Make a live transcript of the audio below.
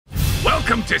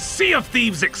Welcome to Sea of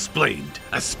Thieves Explained,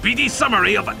 a speedy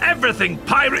summary of everything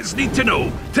pirates need to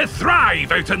know to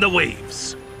thrive out on the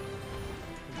waves.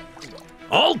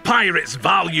 All pirates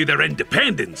value their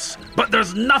independence, but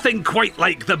there's nothing quite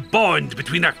like the bond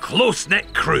between a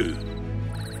close-knit crew.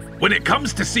 When it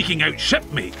comes to seeking out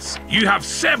shipmates, you have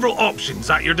several options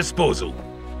at your disposal.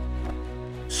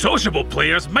 Sociable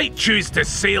players might choose to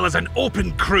sail as an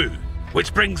open crew,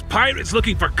 which brings pirates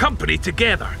looking for company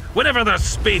together whenever there's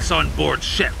space on board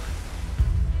ship.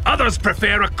 Others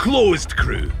prefer a closed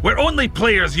crew, where only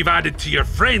players you've added to your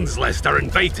friends list are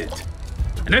invited.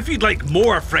 And if you'd like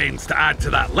more friends to add to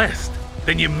that list,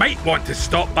 then you might want to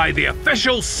stop by the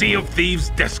official Sea of Thieves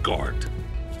Discord.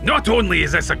 Not only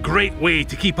is this a great way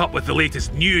to keep up with the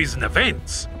latest news and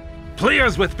events,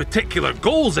 players with particular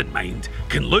goals in mind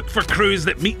can look for crews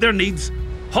that meet their needs,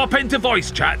 hop into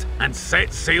voice chat and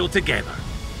set sail together.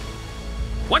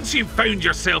 Once you've found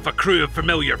yourself a crew of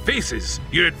familiar faces,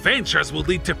 your adventures will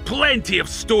lead to plenty of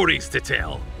stories to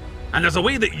tell. And there's a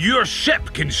way that your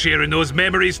ship can share in those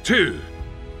memories too.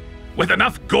 With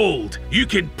enough gold, you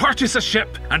can purchase a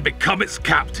ship and become its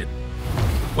captain.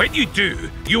 When you do,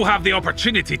 you'll have the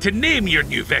opportunity to name your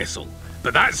new vessel,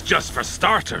 but that's just for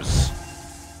starters.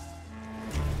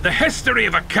 The history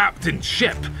of a captain's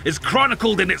ship is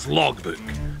chronicled in its logbook,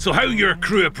 so how your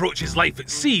crew approaches life at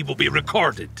sea will be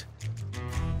recorded.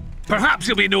 Perhaps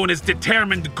you'll be known as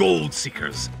determined gold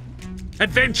seekers,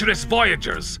 adventurous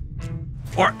voyagers,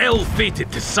 or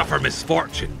ill-fated to suffer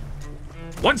misfortune.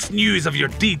 Once news of your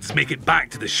deeds make it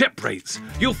back to the shipwrights,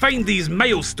 you'll find these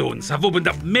milestones have opened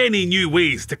up many new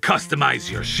ways to customize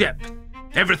your ship.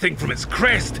 Everything from its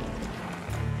crest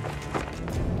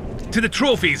to the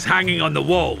trophies hanging on the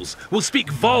walls will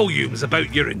speak volumes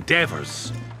about your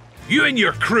endeavours. You and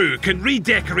your crew can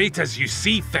redecorate as you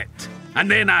see fit,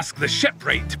 and then ask the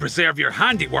shipwright to preserve your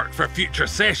handiwork for future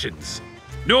sessions.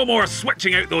 No more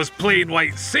switching out those plain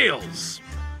white sails.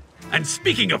 And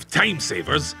speaking of time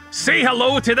savers, say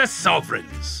hello to the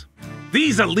Sovereigns.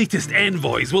 These elitist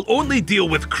envoys will only deal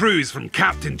with crews from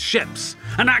captained ships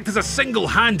and act as a single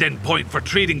hand-in point for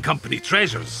trading company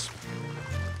treasures.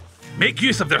 Make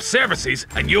use of their services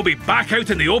and you'll be back out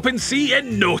in the open sea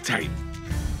in no time.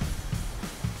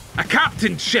 A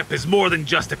captained ship is more than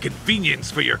just a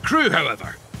convenience for your crew,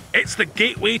 however. It's the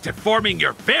gateway to forming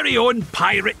your very own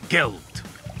pirate guild.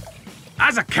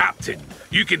 As a captain,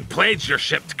 you can pledge your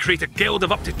ship to create a guild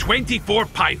of up to 24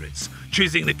 pirates,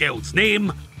 choosing the guild's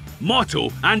name, motto,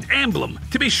 and emblem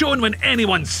to be shown when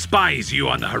anyone spies you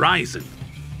on the horizon.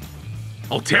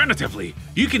 Alternatively,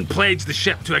 you can pledge the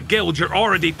ship to a guild you're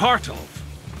already part of.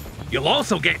 You'll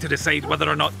also get to decide whether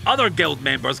or not other guild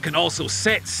members can also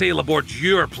set sail aboard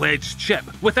your pledged ship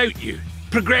without you,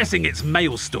 progressing its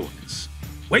milestones.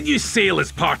 When you sail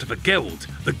as part of a guild,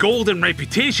 the gold and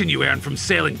reputation you earn from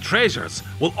selling treasures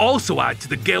will also add to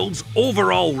the guild's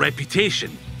overall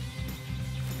reputation.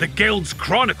 The guild's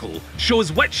chronicle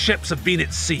shows which ships have been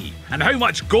at sea and how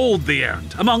much gold they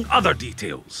earned, among other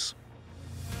details.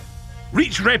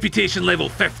 Reach reputation level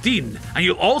 15 and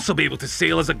you'll also be able to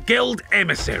sail as a guild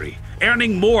emissary,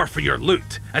 earning more for your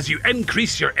loot as you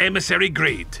increase your emissary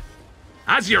grade.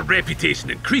 As your reputation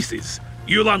increases,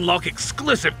 you'll unlock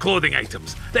exclusive clothing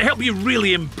items that help you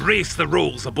really embrace the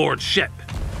roles aboard ship.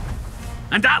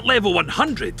 And at level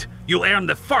 100, you'll earn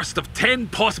the first of 10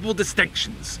 possible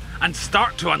distinctions and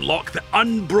start to unlock the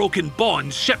Unbroken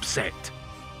Bonds ship set.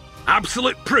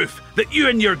 Absolute proof that you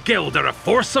and your guild are a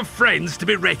force of friends to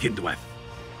be reckoned with.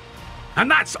 And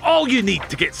that's all you need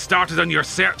to get started on your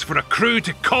search for a crew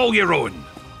to call your own.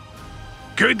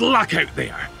 Good luck out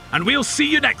there, and we'll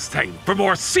see you next time for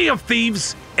more Sea of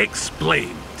Thieves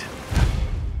Explained.